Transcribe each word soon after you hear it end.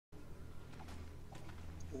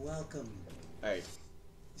welcome. Alright.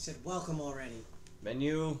 I said welcome already.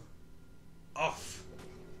 Menu off.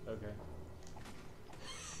 Okay.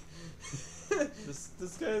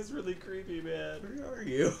 this guy is really creepy, man. Where are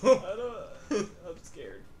you? I'm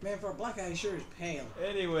scared. Man, for a black guy, he sure is pale.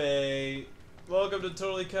 Anyway, welcome to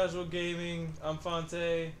Totally Casual Gaming. I'm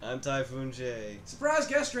Fonte. I'm Typhoon J. Surprise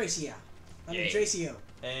guest Tracio. I mean Yay. Tracio.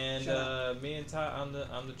 And me and Ty, I'm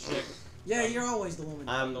the chick. Yeah, you're always the woman.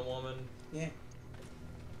 I'm the woman. Yeah.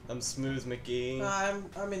 I'm Smooth McGee.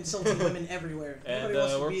 I'm insulting women everywhere. And Nobody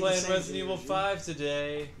wants to we're be the playing same Resident as Evil you. 5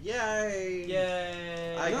 today. Yay!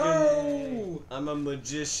 Yay! No! I'm a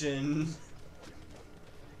magician.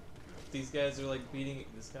 These guys are like beating.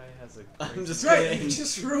 This guy has a. I'm crazy- just Right, gonna you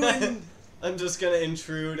just ruined. I'm just gonna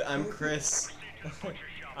intrude. I'm Chris.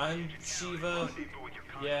 I'm Shiva.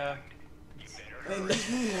 Yeah. And he's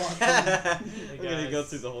moonwalking. I'm gonna go guys.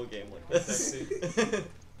 through the whole game like this. Sexy.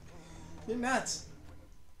 You're nuts.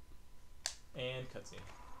 And cutscene.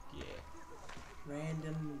 Yeah.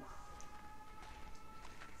 Random.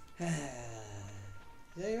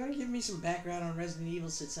 So you want to give me some background on Resident Evil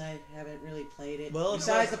since I haven't really played it? Well,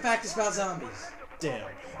 besides the fact it's about zombies. Damn.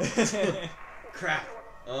 Crap.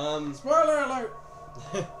 Spoiler alert!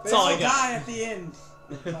 They all I all got. die at the end.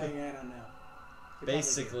 Like, I don't know. They probably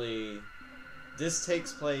Basically, this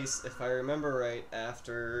takes place, if I remember right,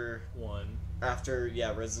 after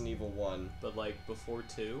Resident Evil 1. But like before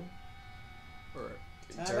 2? Or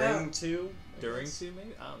Time During out. 2? I during guess. 2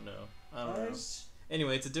 maybe? I don't know. I do. don't know. First,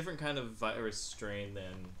 Anyway, it's a different kind of virus strain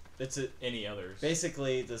than It's a any others.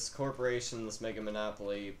 basically this corporation, this mega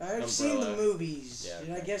monopoly. I've seen the umbrella. movies. Yeah,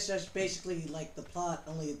 And I okay. guess that's basically like the plot,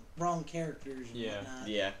 only wrong characters and Yeah. whatnot.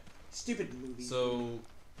 Yeah. Stupid movies. So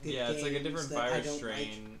Good yeah, it's like a games different that I virus don't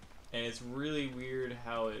strain, and it's really weird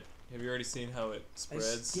how it. Have you already seen how it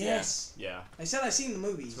spreads? Yes. Yeah. I said I've seen the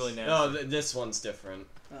movies. It's really nasty. No, this one's different.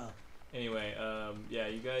 Oh. Anyway, yeah,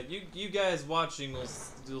 you guys watching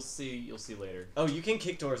you'll see later. Oh, you can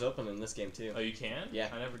kick doors open in this game too. Oh, you can? Yeah.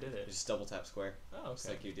 I never did You it. just double tap square, Oh, just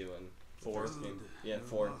okay. like you do in the 4. first game. Yeah,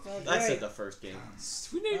 4. Oh, I great. said the first game.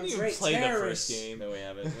 We didn't That's even right, play the terrorists. first game. No, we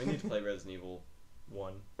haven't. We need to play Resident Evil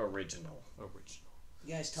 1 original. original.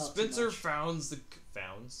 You guys talk Spencer too much. founds the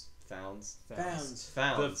Founds. Founds. the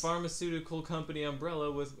Founds. pharmaceutical company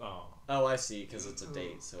umbrella with Oh, I see, because it's a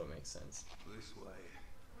date, so it makes sense. This way.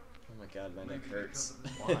 Oh my god, my neck hurts.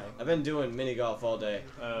 Why? I've been doing mini golf all day.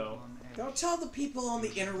 Oh, Don't tell the people on the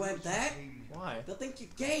interweb that. why? They'll think you're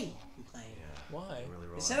gay. I'm playing. Why?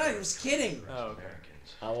 I said I was kidding. Oh, okay.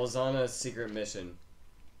 I was on a secret mission.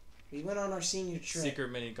 We went on our senior trip. Secret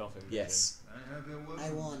mini golfing. Yes. I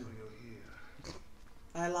won.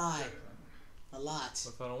 I lied. A lot.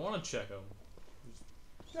 If I don't want to check them.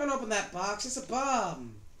 Don't open that box. It's a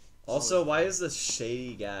bomb. Also, why is this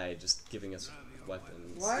shady guy just giving us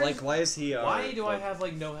weapons? Why? Like, why is he Why do I like- have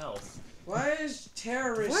like no health? Why is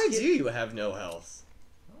terrorists? Why do you have no health?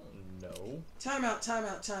 I don't know. Time out. Time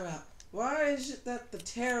out. Time out. Why is it that the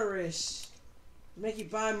terrorists make you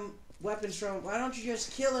buy weapons from? Why don't you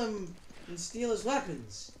just kill him and steal his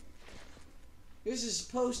weapons? This is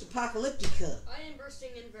post-apocalyptica. I am bursting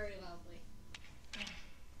in very loudly.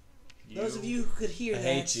 Those of you who could hear I that.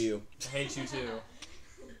 hate you. I hate you too.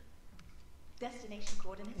 Destination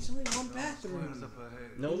coordinates. There's only one bathroom.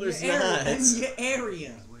 No, In there's your not. area, in your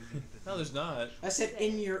area. No, there's not. I said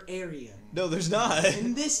in your area. No, there's not.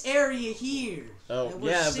 In this area here. Oh, that we're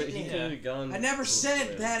yeah, but sitting he in. could have gone. I never said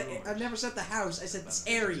elsewhere. that. I never said the house. I said this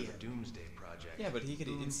area. Doomsday Project. Yeah, but he could.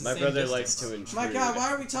 It's the My same brother distance. likes to intrude. My God,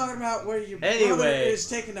 why are we talking about where your brother Anyway. is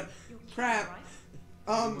taking a crap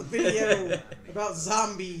on the video about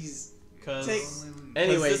zombies? Cause Take-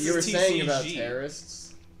 Anyway, this you were is saying about TCG.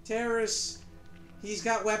 terrorists. Terrorists. He's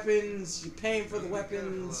got weapons. You're paying for the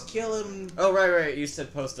weapons. Kill him. Oh, right. You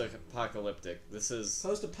said post-apocalyptic. This is.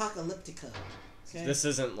 Post-apocalyptica. Okay. This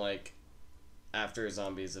isn't like after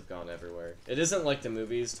zombies have gone everywhere. It isn't like the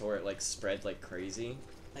movies to where it like spread like crazy.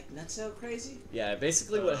 Like nutso crazy. Yeah,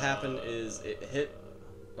 basically what happened is it hit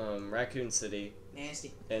Raccoon City,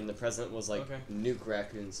 Nasty. and the president was like, Okay. nuke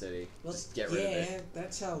Raccoon City. Well, Just get rid of it. yeah,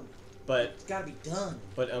 that's how But it's got to be done.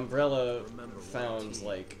 Umbrella found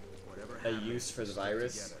like a use for the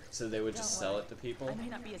virus, so they would just sell it to people. I may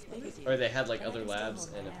not be as big as you. Or they had like other labs,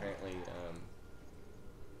 and apparently,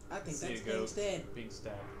 I think See that's you go. thing's dead. Big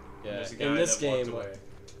stab. yeah. There's a guy In this that walked game, away.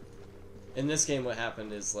 what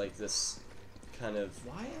happened is like this kind of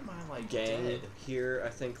Why am I like gang dead? here, I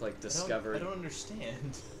think, like discovered I don't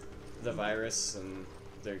understand. the virus, and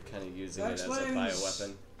they're kind of using That it as a explains-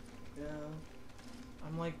 bioweapon. Yeah.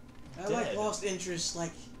 I'm like I dead. like lost interest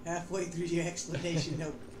like halfway through your explanation.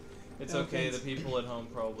 No. It's No okay. offense. The people at home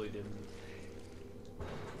probably didn't.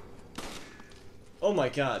 Oh my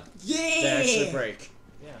god. Yeah! They actually break.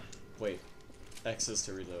 Yeah. Wait. X is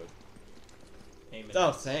to reload. Aim it.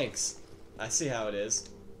 Oh, thanks. I see how it is.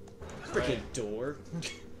 Freaking Right. door.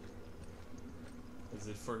 Is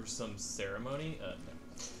it for some ceremony?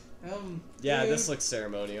 No. Yeah, dude. this looks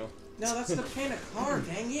ceremonial. No, that's the paint a car,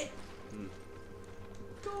 dang it.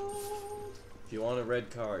 Gold. If you want a red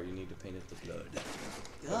car, you need to paint it the blood. Duh.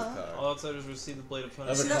 Of a car. All outsiders receive the blade of Of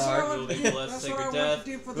punishment. a that's what I car. want- We will be that's blessed what I sacred want death. to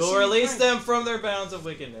do for the We will city release Frank. them from their bounds of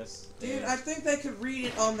wickedness. Dude, I think they could read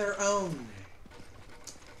it on their own.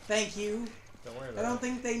 Thank you. Don't worry I about don't it.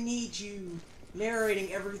 think they need you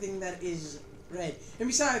narrating everything that is read. And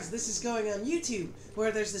besides, this is going on YouTube,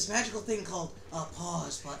 where there's this magical thing called a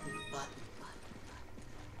pause button.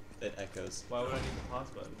 It echoes. Why would I need the pause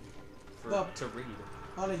button? Well- To read.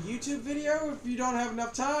 On a YouTube video, if you don't have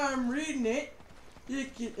enough time reading it,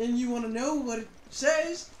 and you want to know what it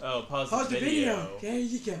says, Oh, pause pause the the video. There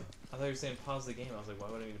you go. I thought you were saying pause the game. I was like, why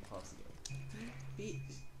would I need to pause the game?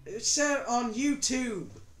 It's said on YouTube.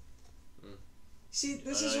 Mm. See,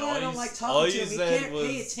 this I is know, why all I don't you like s- all talking to you him. He said can't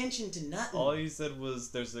pay was- attention to nothing. All you said was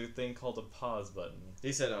there's a thing called a pause button.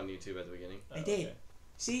 He said on YouTube at the beginning. I did.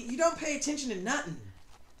 See, you don't pay attention to nothing.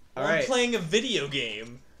 Well, Alright. I'm playing a video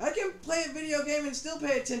game. I can play a video game and still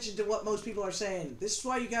pay attention to what most people are saying. This is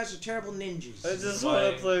why you guys are terrible ninjas. I just Why-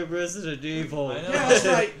 want to play Resident Evil. I know. Yeah, that's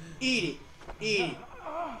right. Eat it. Eat it.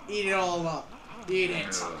 Eat it all up. Eat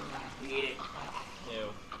it. Eat it. Ew.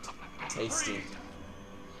 Tasty.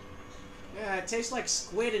 Yeah, it tastes like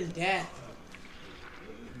squid and death.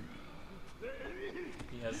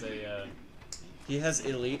 He has a, He has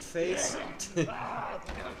elite face.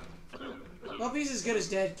 Well, if he's as good as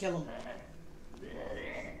dead, kill him.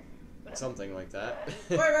 Something like that.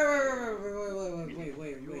 Wait.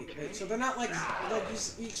 So they're not like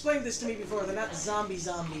you explained this to me before. They're not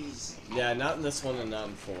zombies. Yeah, not in this one and not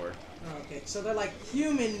in 4. Oh, okay, so they're like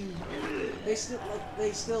human. They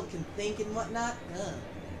still can think and whatnot.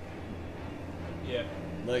 yeah.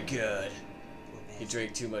 My god. He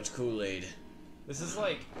drank too much Kool-Aid. This is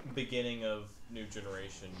like beginning of new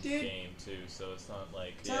generation Dude. game too, so it's not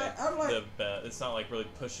like So I'm like, it's not like really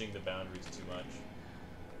pushing the boundaries too much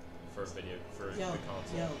for video for the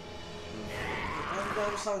console. I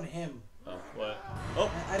was talking to him. Oh, what?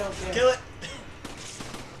 Oh, I don't care. kill it!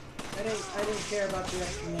 I didn't care about your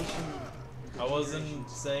explanation. I wasn't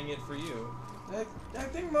saying it for you. I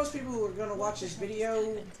think most people who are gonna watch this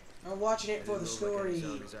video are watching it for the story.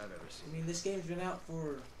 I mean, this game's been out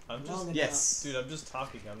for I'm long just enough. Yes. dude. I'm just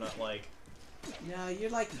talking. I'm not like No, you're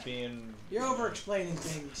like being. you're over explaining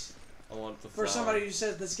things. I want the For flower. somebody who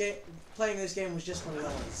says this game, playing this game was just for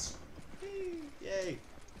lulz. Yay!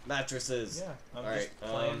 Mattresses. Yeah, I'm Alright, just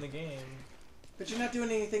playing the game. But you're not doing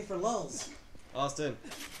anything for lulz. Austin.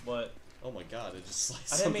 What? Oh my god, it just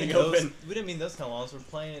sliced I didn't something mean those. open. We didn't mean those kind of lulls. We're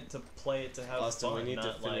playing it to play it to have Austin, fun, we need to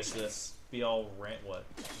not finish like this. be all rant. What?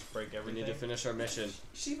 Just break We everything. need to finish our mission.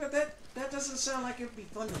 See, but that doesn't sound like it would be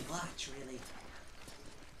fun to watch, really.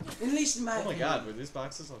 At least in my Oh my opinion. god, were these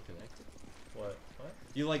boxes all connected? What?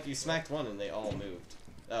 What? You smacked one and they all moved.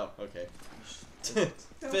 Oh, okay. Don't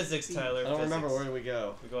Physics, be- Tyler. I don't remember physics. where do we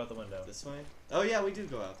go. We go out the window. This way? Oh yeah, we do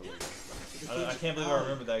go out the window. I can't believe I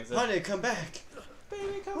remember that. Cause Honey, come back!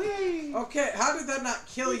 baby, come Whee! Okay, how did that not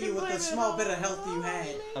kill you with the small bit of health you had?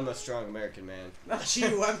 I'm a strong American man. Not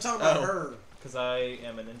you, I'm talking about Oh. her. Because I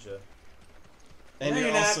am a ninja. And No, you're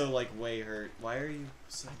you're not. also like way hurt. Why are you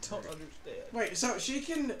so hurt? understand. Wait, so she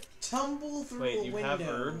can tumble through Wait, a you window. have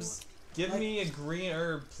herbs? Give Like- me a green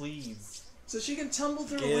herb, please. So she can tumble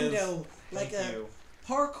through a Give. window like Thank a you.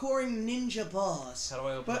 parkouring ninja boss. How do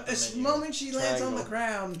I open up But the as menu? moment she lands on the Triangle.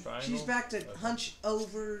 ground, Triangle? she's back to Okay. hunch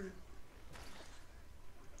over.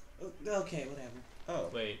 Okay, whatever. Oh,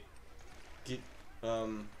 Wait,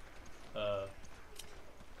 um,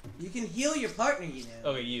 You can heal your partner, you know.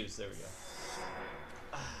 okay, use. There we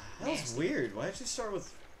go. that was weird. Why did you start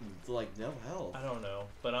with like no health? I don't know,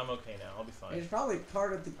 but I'm okay now. I'll be fine. It's probably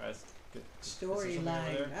part of the Alright, good. Is there something over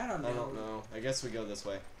storyline. there? I don't know. I don't know. I guess we go this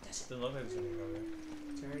way. Doesn't look like there's anything over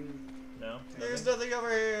there. Turn. No? There's Nothing? nothing over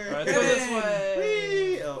here. Alright, let's go this Hey!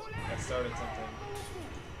 way! Whee! Oh, I started something.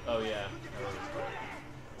 Oh yeah. I wrote this part.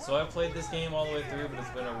 So I've played this game all the way through, but it's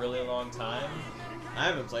been a really long time. I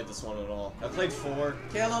haven't played this one at all. I played 4.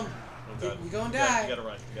 Kill him. Oh, God. You're gonna You die. gotta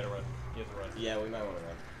run. You gotta run. You have to run. Yeah, we might want to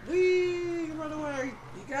run. Whee! Run away!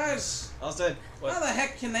 You guys, Austin. What? how the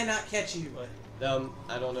heck can they not catch you? What?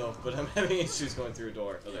 I don't know, but I'm having issues going through a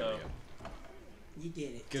door. Oh, there we Oh. go. You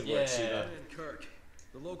did it. Good Yeah. work, Shiva. And Kirk,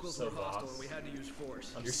 the locals So were hostile boss. and we had to use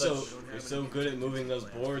force. I'm You're such- so good at moving those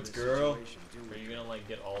boards, girl. Are you gonna like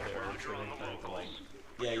get all the herbs or anything to like?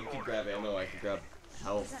 Yeah, you can grab ammo. I can grab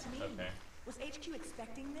health. Okay. Was HQ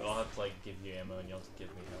expecting this? But I'll have to like give you ammo and you'll have to give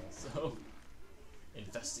me health. So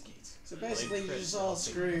investigate. So basically, Blade you're crit, just all I'll take it.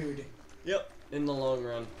 screwed. Yep. In the long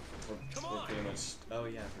run, we're pretty much. Oh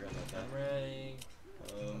yeah, I forgot about that. I'm ready.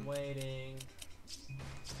 I'm waiting.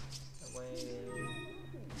 I'm waiting.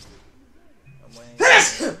 I'm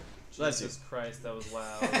waiting. Bless Jesus you. Christ, that was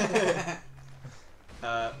loud.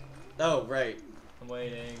 Oh right. I'm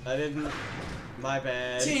waiting. I didn't. My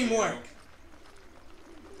bad. Teamwork.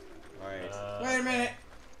 All right. Wait a minute.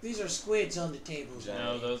 These are squids on the table.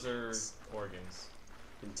 No, those are organs.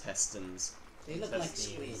 Intestines. They look like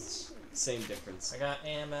intestines. squids. Same difference. I got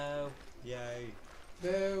ammo. Yay.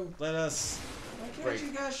 Boo. Let us Why can't break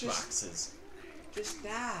you guys boxes. just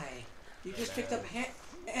die? You just picked up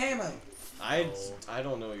ammo. I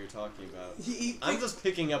don't know what you're talking about. You I'm just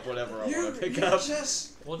picking up whatever I want to pick you up.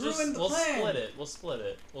 just We'll ruined the we'll plan. split it. We'll split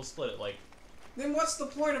it. We'll split it. Like Then what's the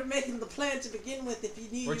point of making the plan to begin with if you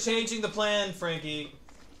need? we're changing the plan, Frankie.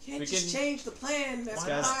 You can't we just can- change the plan. That's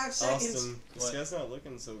This guy's 5 seconds. awesome. This What? guy's not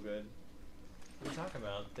looking so good. What are you talking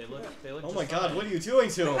about? They look. They look. Oh just my god, fine. what are you doing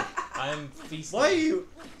to him? I'm feasting. Why are you?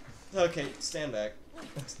 Okay, stand back.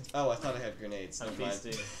 Oh, I thought I had grenades. I'm Never mind.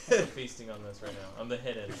 feasting. I'm feasting on this right now. I'm the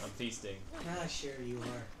hidden. I'm feasting. Ah, sure you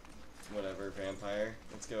are. Whatever, vampire.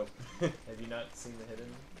 Let's go. Have you not seen the hidden?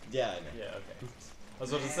 Yeah, I know. Yeah. Okay. I was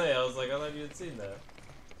about to say. I was like, I thought you had seen that.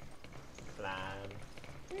 Plan.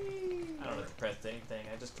 I don't have to press anything.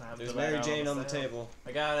 I just climbed There's the ladder Mary Jane on the myself. table.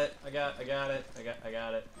 I got it. I got it. I got it. I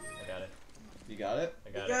got it. You got it? I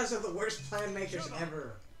You got it. guys are the worst plan makers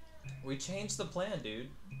ever. We changed the plan, dude.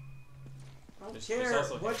 I don't There's care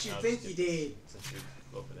also what hidden. you I'll think just you get did. Since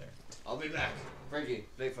you're over there. I'll be back. Frankie,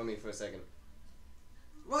 wait for me for a second.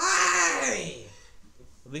 Why?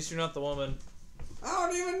 At least you're not the woman. I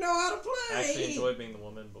don't even know how to play. I actually enjoy being the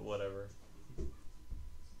woman, but whatever.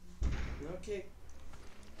 Okay.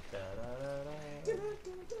 Da, da, da, da.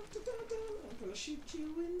 I'm gonna shoot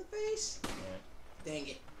you in the face. Yeah. Dang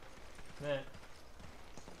it. Meh.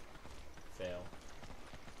 Fail.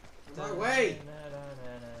 My way.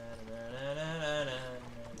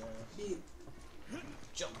 He-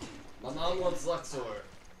 Jump. My mom wants Luxor.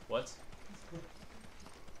 What?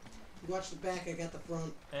 Watch the back, I got the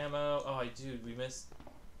front. Ammo. Oh, dude, we missed.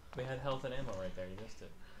 We had health and ammo right there. You missed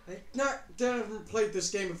it. I've not never played this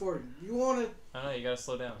game before. You wanna... I know, you gotta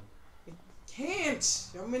slow down. Can't!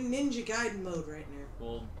 I'm in Ninja Gaiden mode right now.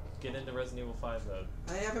 We'll get into Resident Evil 5 mode.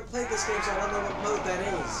 I haven't played this game, so I don't know what mode that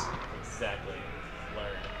is. Exactly.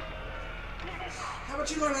 Learn. How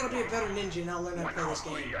about you learn how to be a better ninja and I'll learn how to play this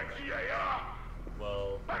game?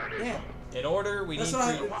 Well, Yeah. in order, we That's need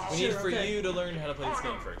what for, I- we sure, need for okay. you to learn how to play this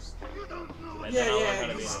game first. And Yeah, then I'll learn how yeah,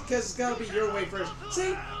 to be because in. it's gotta be your way first.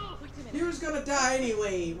 See? He was gonna die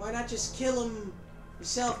anyway. Why not just kill him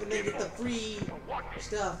yourself and then get the free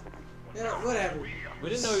stuff? Yeah, whatever. We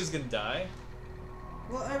didn't know he was gonna die.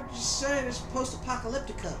 Well, I'm just saying it's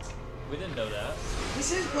post-apocalyptica. We didn't know that.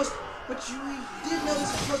 This is post... But you did know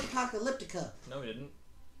this is post-apocalyptica. No, we didn't.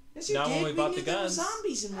 Yes, you Not did. when we bought knew the there were guns.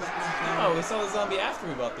 zombies and whatnot. No, we saw the zombie after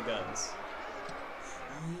we bought the guns.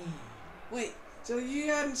 Wait, so you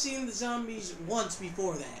hadn't seen the zombies once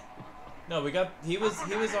before that? No, we got. He was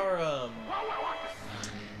our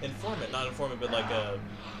informant, not informant, but like a.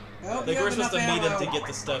 I hope Like you we're have supposed to enough meet him ammo. to get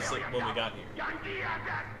the stuff so, when we got here,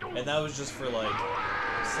 and that was just for like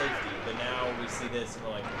safety. But now we see this and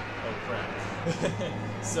we're like, oh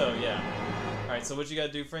crap. So yeah. All right. So what you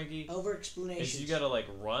gotta do, Frankie? Over-explanation. Is you gotta like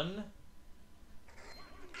run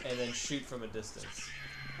and then shoot from a distance,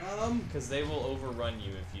 because they will overrun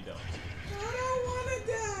you if you don't. I don't want to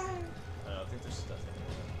die. I don't think there's stuff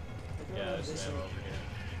in here. I Yeah, don't there's know some this ammo one. over here.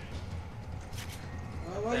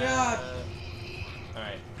 Oh my god.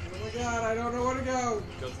 Alright, Oh my god, I don't know where to go.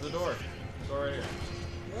 go to the door. Door right here.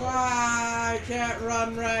 Ah, I can't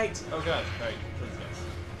run right. Oh god, alright, please guys.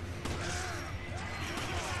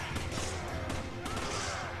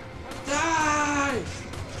 Die!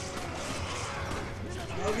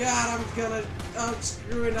 Oh god, I'm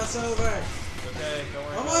screwing us over. Okay, don't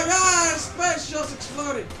worry Oh about my it. god, space just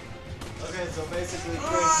exploded. Okay, so basically,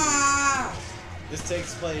 Frankie, Ah! this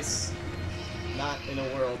takes place not in a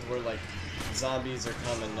world where like zombies are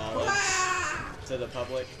common knowledge Ah! to the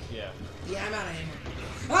public. Yeah. Yeah, I'm out of ammo.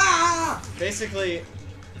 Ah! Basically,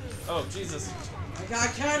 Oh, Jesus. I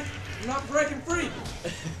can't. I'm not breaking free.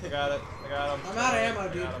 I got it. I got him. I'm out of ammo, I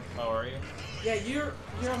got dude. him. Oh, are you? Yeah, you're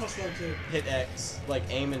almost there too. hit X, like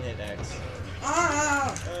aim and hit X.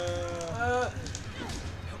 Ah!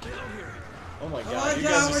 Oh my Oh god, my you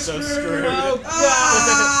god, guys are we're so screwed. screwed. Oh,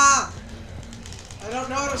 Ah! I don't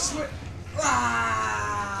know how to swim.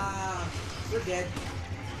 Ah! We're dead.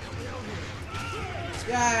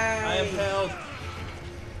 Yay! I am held.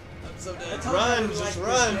 I'm so dead. Run, just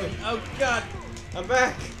run. Oh god. I'm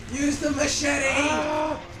back. Use the machete!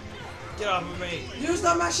 Ah! Get off of me. Use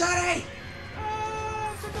the machete!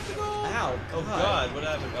 Ow. Oh god, what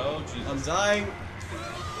happened? Oh Jesus. I'm dying.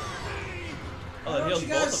 Oh, that Why don't healed you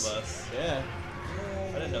both guys- of us. Yeah.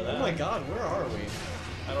 I didn't know that. Oh my god, where are we?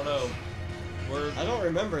 I don't know. We're. I don't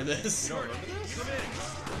remember this. You don't remember this?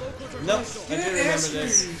 Nope, I do remember ask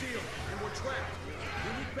this. me.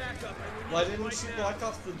 Why didn't you block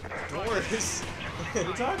off the doors? What are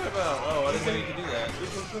you talking about? Oh, I didn't know you could do that. You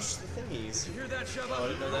can push the thingies. Oh, I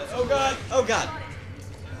didn't know that. Oh god! Oh god.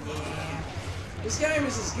 This game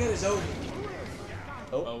is as good as over.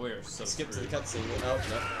 Oh, Oh, we're so skip to the screwed. cutscene. Oh,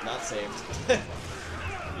 no, not saved. You're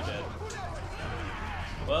dead.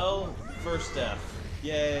 Well, first death.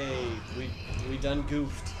 Yay, we done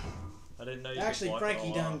goofed. I didn't know you Actually, could block Frankie it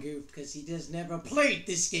all done off. goofed because he just never played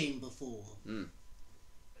this game before. Hmm.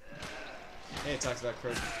 Hey, it talks about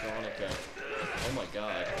Code Veronica. Oh my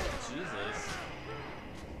god. Jesus.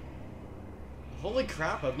 Holy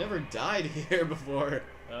crap, I've never died here before.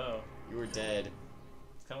 Oh, You were dead.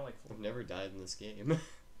 it's kind of like. I've never died in this game.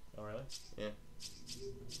 Oh really? Yeah.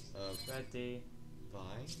 Ready. Bye?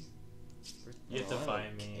 You have to I don't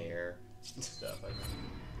find me. care. Stuff.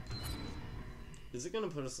 Is it gonna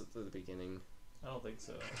put us at the beginning? I don't think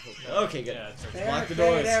so. Okay, good. Yeah, it's They okay. Block the arcade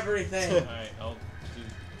doors. everything. Alright, I'll do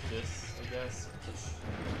this, I guess.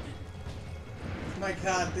 My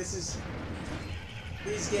god, this is...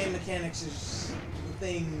 These game mechanics are the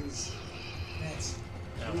things that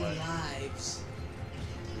Now ruin what? lives.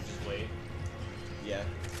 We just wait. Yeah.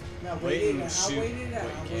 No, Wait wait it and out, I'll shoot wait it out,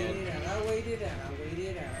 what I'll you wait can. it out, I'll wait it out, I'll wait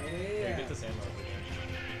it out, I'll wait Here, it get out. this ammo over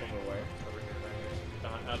here. Over where? Over here,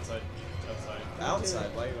 right here. Outside. Outside.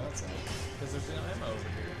 Outside. Why are you outside? Because there's an ammo over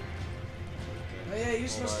here. Oh yeah, you're Hold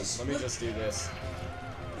supposed on. to Let split. me just do this.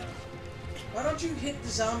 Why don't you hit the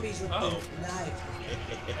zombies with Oh. the knife?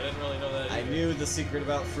 I didn't really know that I either. knew the secret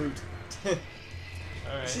about fruit. The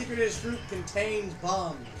Alright. secret is fruit contains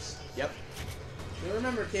bombs. Yep. So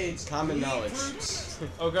remember, kids. Common eat knowledge. Fruits.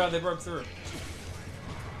 Oh god, they broke through.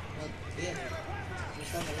 Well, yeah.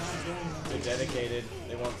 There's like a lot of games. They're dedicated.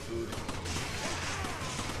 They want food.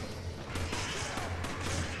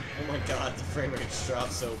 Oh my god, the frame rate's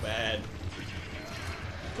dropped so bad.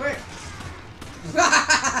 Quick!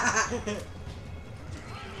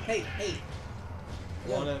 Hey, hey.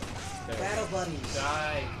 Yo, Wanna? battle buddies.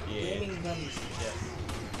 Die. Yeah. Gaming buddies. Yes.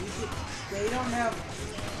 You could, they don't have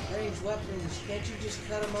ranged weapons. Can't you just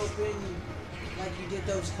cut them open like you did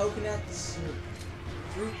those coconuts or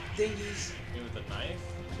fruit thingies? Me with a knife?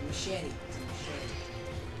 Machete. It's a machete.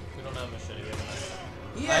 We don't have a machete, we have a knife.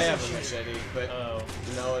 He I has have a a machete. machete, but Oh.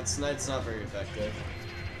 no, it's not very effective.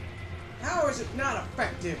 How is it not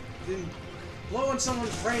effective in blowing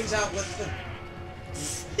someone's brains out with the...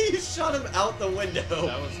 You shot him out the window.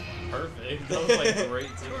 That was perfect. That was like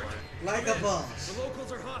great teamwork. like a boss? The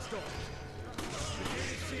locals are hostile.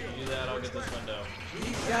 You do that, I'll get this window.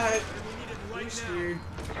 You got it. We need it You're right now. screwed.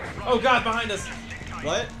 Oh god, behind us!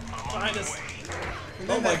 What? Behind us! And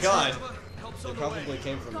Oh then my that's god. Help's It on the way. probably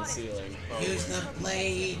came from the ceiling. Oh, Use the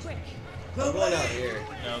blade. The I'm going out blade. here.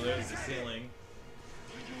 no, there's the ceiling.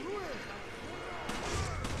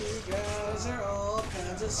 You guys are all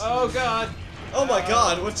kinds of Oh screwed. god! Oh my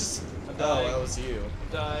god, what just... I'm Oh, dying. that was you.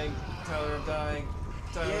 I'm dying. Tyler, I'm dying.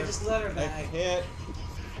 Tyler, Yeah, just let her I die. can't.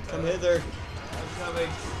 Come hither. I'm coming.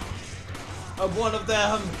 I'm one of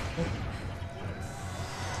them!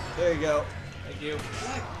 There you go. Thank you.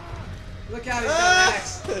 Look out, he's got Ah! an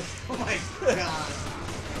axe. Oh my god.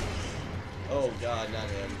 Oh god, not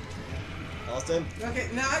him. Austin, Okay,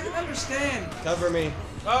 now I can understand. cover me.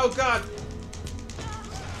 Oh god!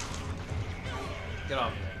 Get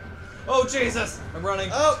off. Oh Jesus! I'm running.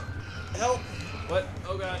 Oh! Help! What?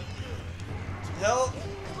 Oh god. Help!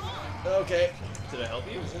 Okay. Did I help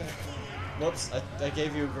you? Whoops, I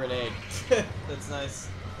gave you a grenade. That's nice.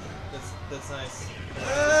 That's nice.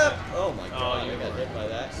 Ah! Oh my god, you I got were- hit by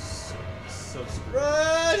that. So screwed.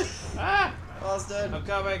 Run! Ah! Austin, I'm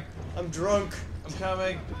coming. I'm drunk. I'm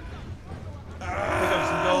coming. Pick up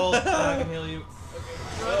some gold. So I can heal you.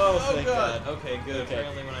 Okay. Run. Oh, thank god. God. Okay, good. Okay.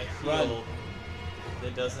 Apparently when I Run. heal,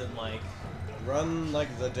 it doesn't like. Run like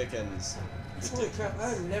the Dickens. Holy crap,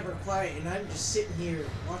 I'm never quiet and I'm just sitting here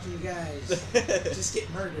watching you guys just get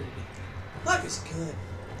murdered. Life is good.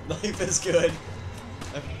 Life is good.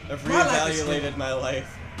 I've My life is reevaluated good. my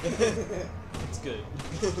life. It's good.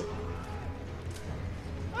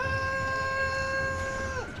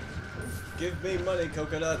 Give me money,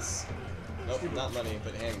 coconuts. Nope, not money,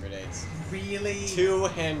 but hand grenades. Really? 2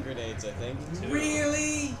 hand grenades, I think.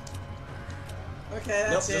 Really? Okay,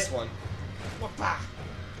 Nope, that's it. just one.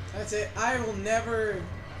 That's it. I will never.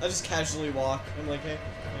 I just casually walk. I'm like, hey,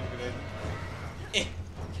 grenade.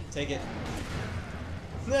 Take it.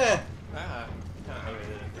 Nah. Ah, kind of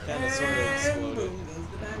hated it. Kind of sort of And exploded. boom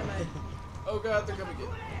goes the dynamite. Oh god, they're coming again.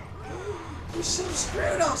 You're so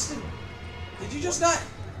screwed, Austin. Did you just not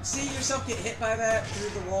see yourself get hit by that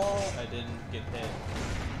through the wall? I didn't get hit.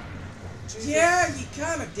 Jesus. Yeah, you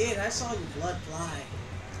kind of did. I saw your blood fly.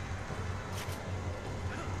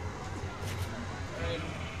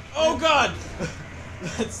 Oh god!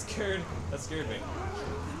 That scared me.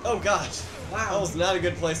 Oh gosh. That Wow. was not a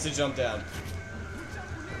good place to jump down.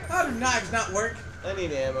 How do knives not work? I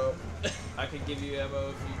need ammo. I can give you ammo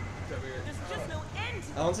if you come here. There's just no end.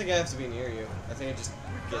 I don't think I have to be near you. I think it just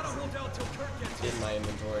Gotta gets hold out till Kurt gets here. in my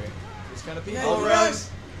inventory. There's kind of people Yeah, you around. guys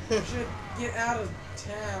should get out of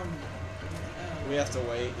town. We have to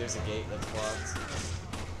wait. There's a gate that's blocked.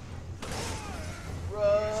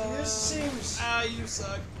 See, this seems. Ah, you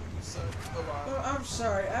suck. You suck a lot. Oh, I'm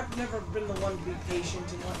sorry. I've never been the one to be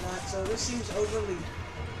patient and whatnot, so this seems overly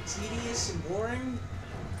tedious and boring.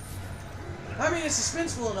 I mean, it's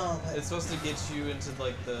suspenseful and all, but It's supposed to get you into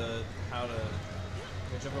like the how to.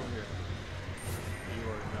 Here, jump over here. You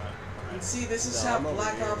are not. and see, this is No, how I'm over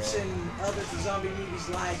Black here, Ops man. and other zombie movies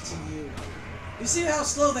lie to you. You see how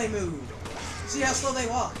slow they move. See how slow they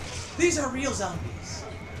walk. These are real zombies.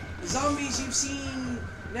 The zombies you've seen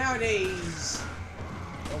nowadays.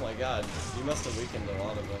 Oh my god. You must have weakened a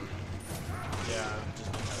lot of them. Yeah, I'm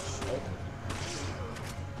just kind of shit.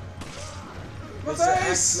 My Mr.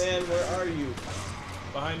 face! Axeman, where are you?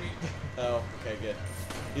 Behind me. Oh, okay, good.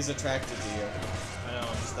 He's attracted to you. I know,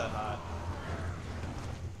 I'm just that hot.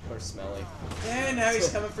 Or smelly. And now he's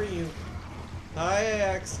coming for you. Hi,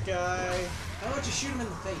 Axe guy. How about you shoot him in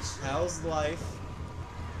the face? How's life?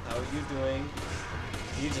 How are you doing?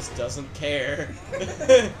 He just doesn't care.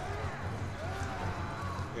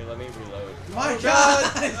 Here, let me reload. My Oh,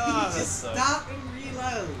 God! God! You Ah, that just sucks. stop and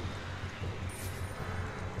reload.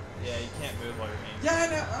 Yeah, you can't move while you're aiming. Yeah, I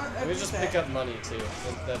know. I Let me get just that. pick up money too.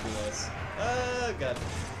 That'd be nice. Oh god.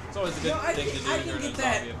 It's always a good No, I thing to can, do I can during a get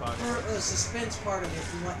that zombie for apocalypse. the suspense part of it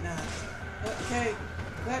and whatnot. Okay,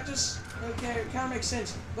 that just it kind of makes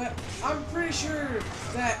sense. But I'm pretty sure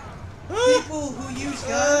that people who use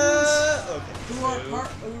guns, Okay. who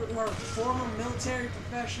are former military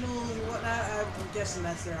professionals and whatnot, I'm guessing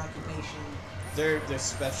that's their occupation. They're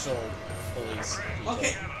special police. people.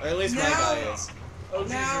 Okay, Or at least my now- guy is. Oh,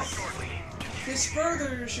 now Jesus. this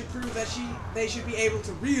further should prove that they should be able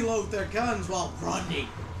to reload their guns while running.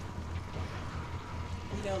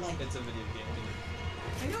 You know, like. It's a video game.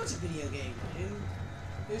 I know it's a video game, and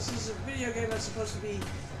this is a video game that's supposed to be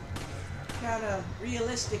kind of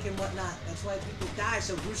realistic and whatnot. That's why people die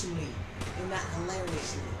so gruesomely and not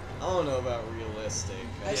hilariously. I don't know about realistic.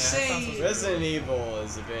 I Yeah, say, sounds like- Resident Evil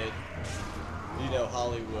is a bit,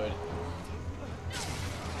 Hollywood.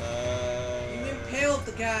 you impaled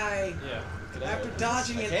the guy Yeah. Can I after open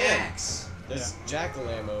dodging this? an I can. axe. There's jackal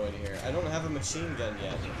ammo in here. I don't have a machine gun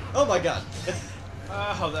yet. Oh my god.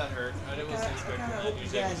 Oh, that hurt. I wasn't I expecting kinda that. hope you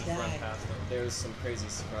Usually I can guys just run die. past them. There's some crazy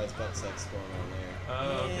surprise butt sex going on there.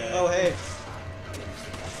 Oh, okay. Yeah. Oh hey.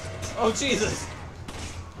 Oh, Jesus!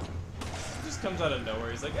 He just comes out of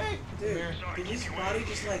nowhere. He's like, hey, come Dude, here. did his body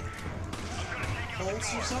just like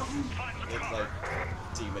pulse or something? It's like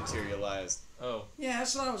dematerialized. Oh. Yeah,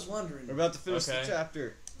 that's what I was wondering. We're about to finish Okay. the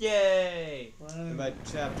chapter. Yay! And by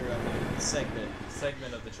chapter, I mean segment.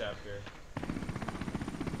 Segment of the chapter.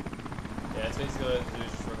 Yeah, it's basically all you have to do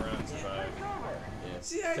is just run around and survive. Yeah.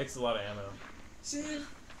 See, It takes a lot of ammo. see,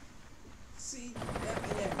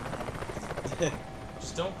 never.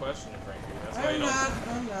 Just don't question it, Frankie. That's why you I'm don't.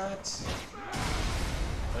 not. I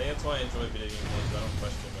think that's why I enjoy video game games. I don't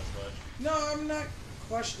question them as much. No, I'm not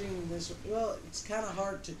questioning this. Well, it's kind of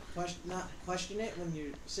hard to not question it when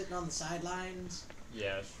you're sitting on the sidelines.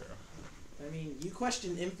 Yeah, that's true. I mean, you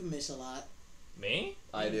question Infamous a lot. Me?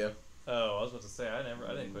 I do. Oh, I was about to say I didn't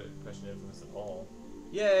question Infamous at all.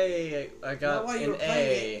 Yay! I got Not while you an were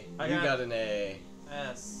playing A. I You got- got an A.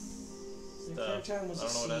 S The stuff. third time was I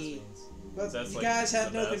don't know what a S C. means. But That's you like guys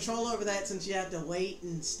have the no best. control over that since you have to wait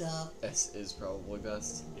and stuff. S is probably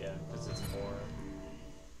best. Yeah, because it's more.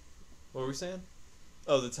 What were we saying?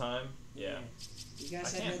 Oh, the time. Yeah. You I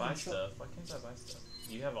guys can't have no buy control stuff. Why can't I buy stuff?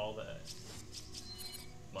 You have all that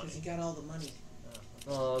money. because you got all the money.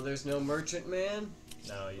 Oh, there's no merchant man?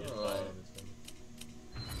 No, you didn't Oh. buy anything.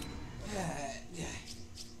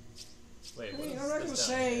 Wait, I what mean, is I'm not this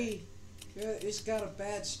gonna down say it's got a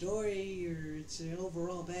bad story or it's an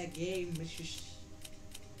overall bad game. It's just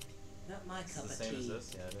not my It's cup the of same as tea.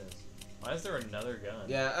 this? Yeah, it is. Why is there another gun?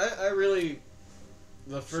 Yeah, I really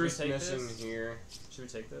The first take mission this? here. Should we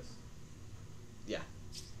take this? Yeah.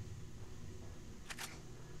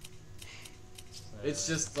 It's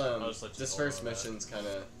just just let you this hold first on that. mission's kind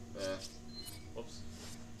of. Whoops.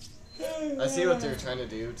 I see what they're trying to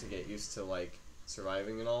do to get used to like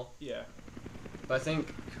surviving and all. Yeah. But I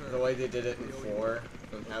think the way they did it in 4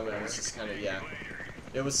 and how it was just kind of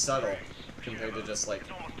it was subtle compared to just like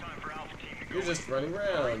you're just running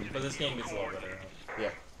around. But this game gets a little better. Yeah.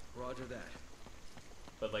 Roger that.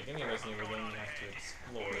 But like any Resident Evil game, you have to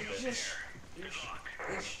explore a It's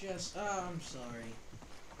bit. just, oh, I'm sorry.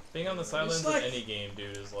 Being on the sidelines like- of any game,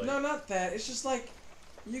 dude, is like... No, not that. It's just like,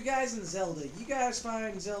 you guys in Zelda. You guys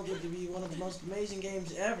find Zelda to be one of the most amazing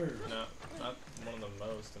games ever. No, not one of the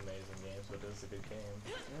most amazing games, but it's a good game.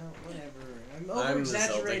 Well, whatever. I'm I'm the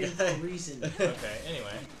Zelda over-exaggerating for a guy. reason. Okay,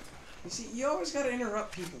 anyway. You see, you always gotta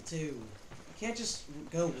interrupt people, too. You can't just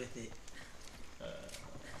go with it.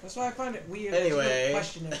 That's why I find it weird. Anyway.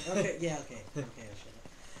 Question it. Okay, yeah, okay. Okay, I'll shut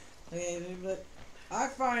up. Okay, but I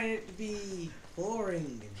find it to be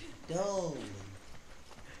boring and dull and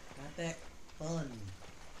not that fun.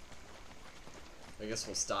 I guess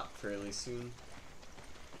we'll stop fairly soon.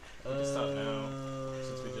 We can stop now,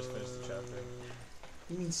 since we just finished the chapter.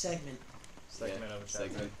 You mean segment. Segment of a chapter.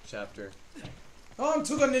 Segment chapter. On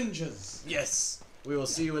to the ninjas! Yes! We will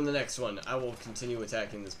see you in the next one. I will continue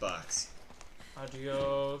attacking this box.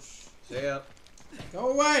 Adios. See ya. Go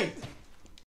away!